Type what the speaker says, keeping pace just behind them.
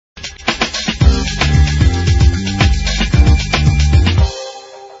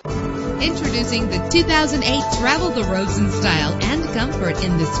Introducing the 2008 Travel the Roads in style and comfort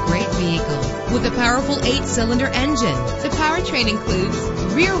in this great vehicle. With a powerful 8-cylinder engine, the powertrain includes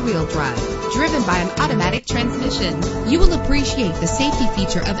rear-wheel drive, driven by an automatic transmission. You will appreciate the safety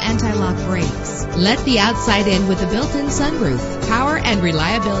feature of anti-lock brakes. Let the outside in with a built-in sunroof. Power and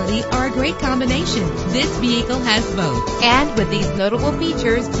reliability are a great combination. This vehicle has both. And with these notable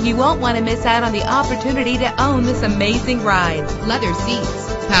features, you won't want to miss out on the opportunity to own this amazing ride. Leather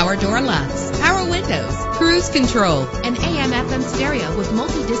seats, power door locks, power windows, cruise control, an AM/FM stereo with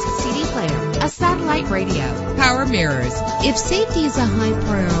multi-disc CD player, a satellite radio, power mirrors. If safety is a high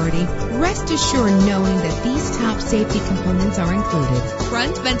priority, rest assured knowing that these top safety components are included.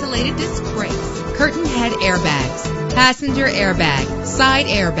 Front ventilated disc brakes, curtain head airbags, passenger airbag, side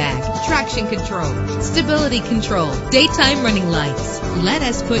airbag, traction control, stability control, daytime running lights. Let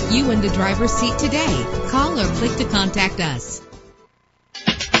us put you in the driver's seat today. Call or click to contact us.